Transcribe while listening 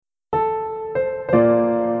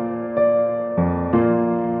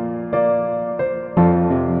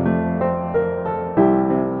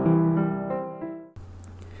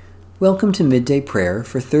Welcome to Midday Prayer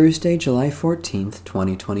for Thursday, July 14th,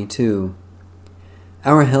 2022.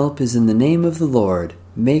 Our help is in the name of the Lord,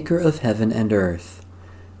 Maker of heaven and earth.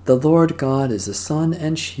 The Lord God is a sun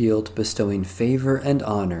and shield, bestowing favor and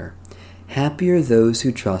honor. Happy are those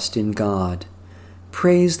who trust in God.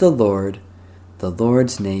 Praise the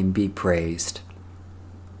Lord's name be praised.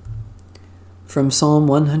 From Psalm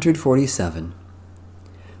 147.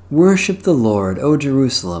 Worship the Lord, O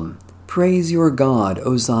Jerusalem. Praise your God,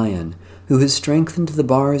 O Zion, who has strengthened the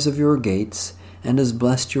bars of your gates and has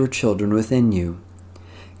blessed your children within you.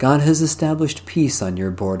 God has established peace on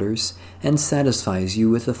your borders and satisfies you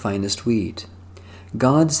with the finest wheat.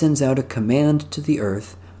 God sends out a command to the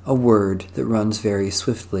earth, a word that runs very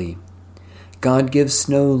swiftly. God gives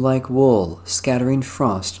snow like wool, scattering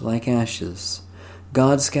frost like ashes.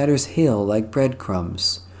 God scatters hail like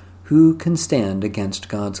breadcrumbs. Who can stand against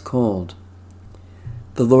God's cold?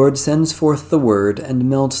 The Lord sends forth the word and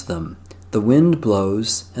melts them. The wind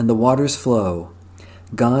blows and the waters flow.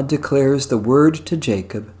 God declares the word to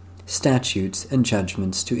Jacob, statutes and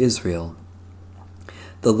judgments to Israel.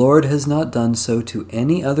 The Lord has not done so to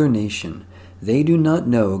any other nation. They do not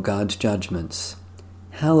know God's judgments.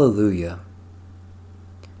 Hallelujah.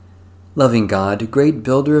 Loving God, great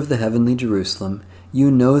builder of the heavenly Jerusalem,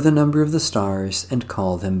 you know the number of the stars and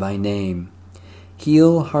call them by name.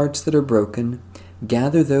 Heal hearts that are broken,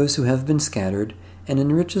 gather those who have been scattered, and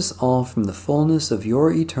enrich us all from the fullness of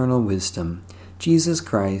your eternal wisdom, Jesus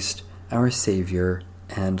Christ, our Savior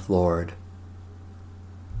and Lord.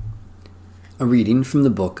 A reading from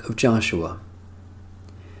the book of Joshua.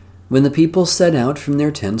 When the people set out from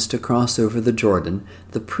their tents to cross over the Jordan,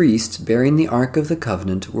 the priests bearing the Ark of the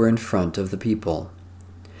Covenant were in front of the people.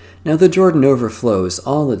 Now the Jordan overflows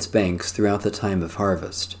all its banks throughout the time of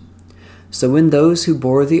harvest. So when those who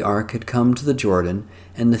bore the ark had come to the Jordan,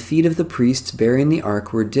 and the feet of the priests bearing the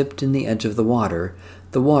ark were dipped in the edge of the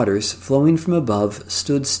waters flowing from above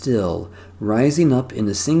stood still, rising up in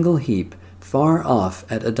a single heap, far off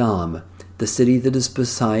at Adam, the city that is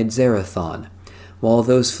beside Zarethan, while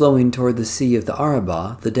those flowing toward the sea of the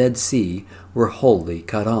Arabah, the Dead Sea, were wholly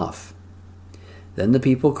cut off. Then the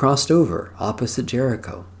people crossed over, opposite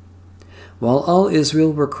Jericho. While all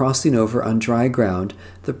Israel were crossing over on dry ground,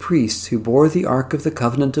 the priests who bore the Ark of the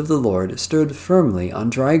Covenant of the Lord stood firmly on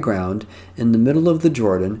dry ground in the middle of the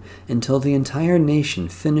Jordan until the entire nation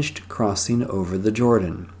finished crossing over the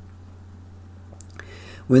Jordan.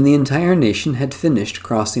 When the entire nation had finished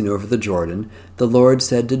crossing over the Jordan, the Lord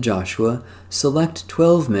said to Joshua, "Select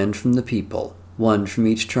 12 men from the people, 1 from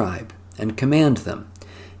each tribe, and command them,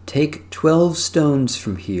 'Take 12 stones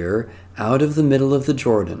from here, out of the middle of the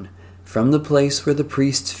Jordan, from the place where the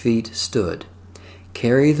priest's feet stood.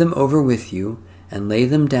 Carry them over with you, and lay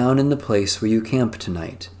them down in the place where you camp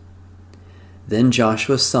tonight.' Then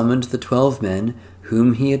Joshua summoned the 12 men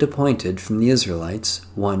whom he had appointed from the Israelites,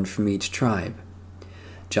 1 from each tribe.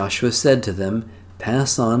 Joshua said to them,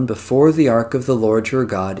 'Pass on before the ark of the Lord your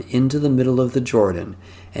God into the middle of the Jordan,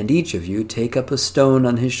 and each of you take up a stone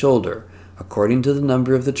on his shoulder, according to the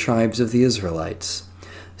number of the tribes of the Israelites,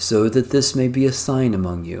 so that this may be a sign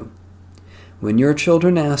among you. When your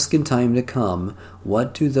children ask in time to come,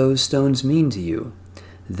 'What do those stones mean to you?'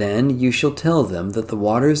 then you shall tell them that the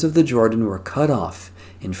waters of the Jordan were cut off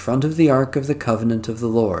in front of the Ark of the Covenant of the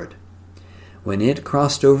Lord. When it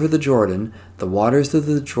crossed over the Jordan, the waters of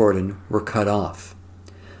the Jordan were cut off.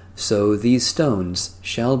 So these stones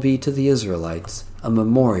shall be to the Israelites a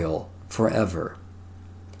memorial forever."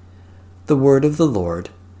 The word of the Lord.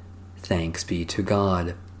 Thanks be to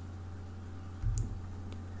God.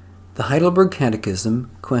 The Heidelberg Catechism,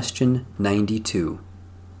 question 92.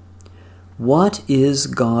 What is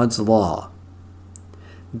God's law?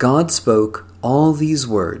 God spoke all these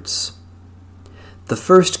words. The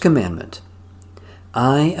first commandment.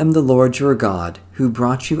 I am the Lord your God, who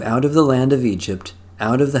brought you out of the land of Egypt,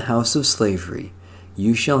 out of the house of slavery.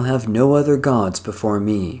 You shall have no other gods before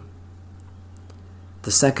me.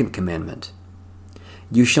 The second commandment.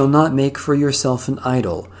 You shall not make for yourself an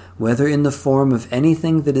idol, whether in the form of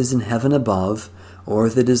anything that is in heaven above, or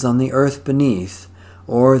that is on the earth beneath,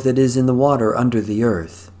 or that is in the water under the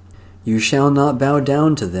earth. You shall not bow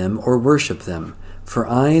down to them or worship them, for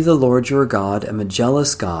I, the Lord your God, am a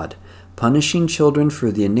jealous God, punishing children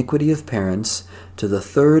for the iniquity of parents to the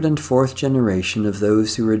 3rd and 4th generation of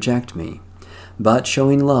those who reject me, but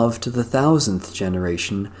showing love to the 1,000th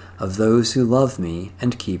generation of those who love me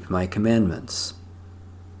and keep my commandments.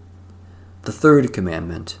 The third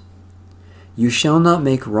commandment. You shall not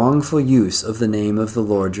make wrongful use of the name of the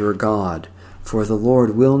Lord your God, for the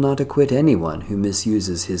Lord will not acquit anyone who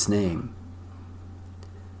misuses his name.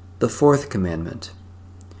 The fourth commandment.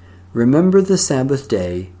 Remember the Sabbath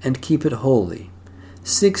day and keep it holy.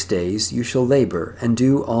 6 days you shall labor and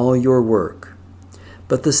do all your work.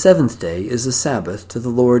 But the 7th day is a Sabbath to the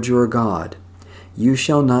Lord your God. You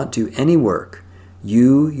shall not do any work,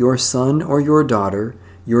 you, your son or your daughter,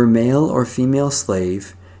 your male or female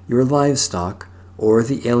slave, your livestock, or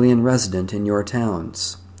the alien resident in your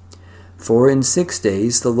towns. For in 6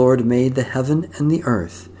 days the Lord made the heaven and the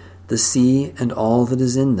earth, the sea and all that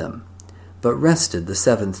is in them, but rested the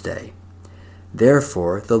 7th day.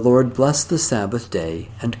 Therefore the Lord blessed the Sabbath day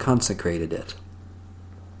and consecrated it.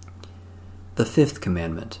 The 5th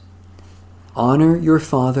commandment. Honor your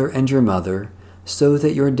father and your mother, so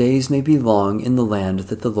that your days may be long in the land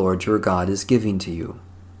that the Lord your God is giving to you.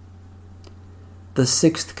 The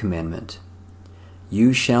 6th commandment.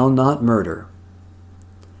 You shall not murder.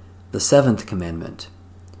 The 7th commandment.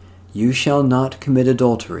 You shall not commit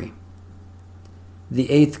adultery. The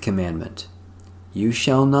 8th commandment. You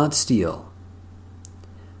shall not steal.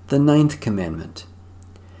 The 9th commandment.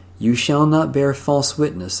 You shall not bear false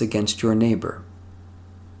witness against your neighbor.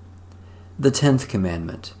 The 10th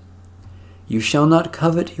commandment. You shall not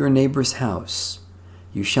covet your neighbor's house.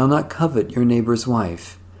 You shall not covet your neighbor's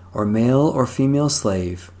wife, or male or female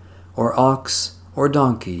slave, or ox or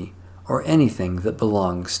donkey, or anything that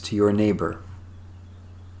belongs to your neighbor.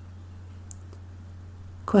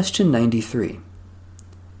 Question 93.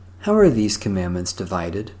 How are these commandments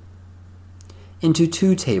divided? Into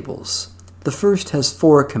 2 tables. The first has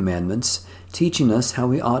 4 commandments, teaching us how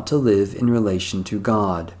we ought to live in relation to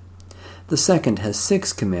God. The second has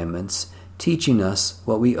 6 commandments, teaching us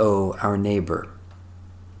what we owe our neighbor.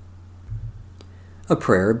 A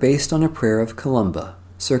prayer based on a prayer of Columba,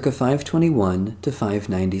 circa 521 to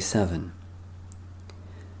 597.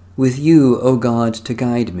 With you, O God, to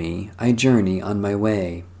guide me, I journey on my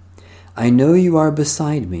way. I know you are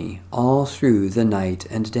beside me all through the night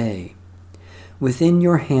and day. Within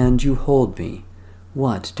your hand you hold me.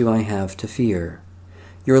 What do I have to fear?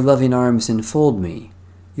 Your loving arms enfold me.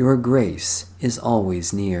 Your grace is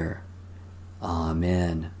always near.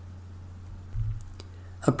 Amen.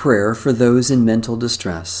 A prayer for those in mental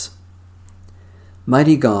distress.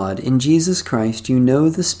 Mighty God, in Jesus Christ you know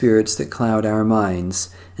the spirits that cloud our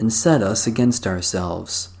minds and set us against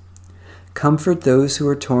ourselves. Comfort those who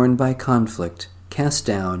are torn by conflict, cast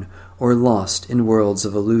down, or lost in worlds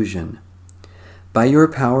of illusion. By your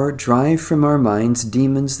power, drive from our minds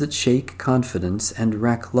demons that shake confidence and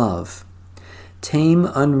wreck love. Tame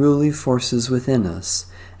unruly forces within us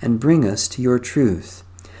and bring us to your truth,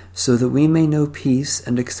 so that we may know peace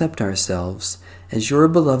and accept ourselves as your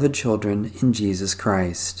beloved children in Jesus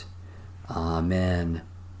Christ. Amen.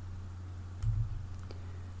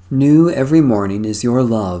 New every morning is your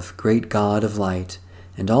love, great God of light,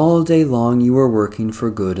 and all day long you are working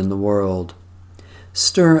for good in the world.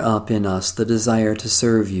 Stir up in us the desire to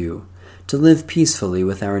serve you, to live peacefully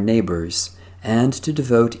with our neighbors, and to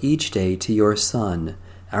devote each day to your Son,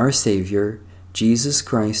 our Savior, Jesus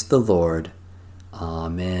Christ the Lord.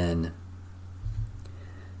 Amen.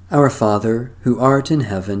 Our Father, who art in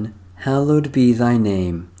heaven, hallowed be thy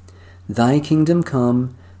name. Thy kingdom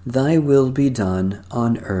come, thy will be done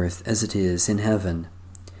on earth as it is in heaven.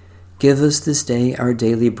 Give us this day our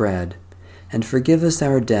daily bread, and forgive us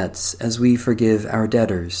our debts as we forgive our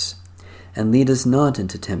debtors. And lead us not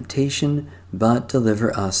into temptation, but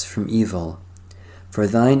deliver us from evil. For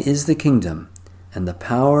thine is the kingdom, and the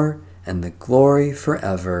power, and the glory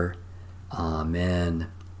forever. Amen.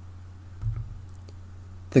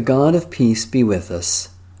 The God of peace be with us.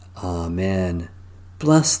 Amen.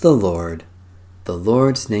 Bless the Lord. The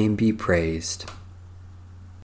Lord's name be praised.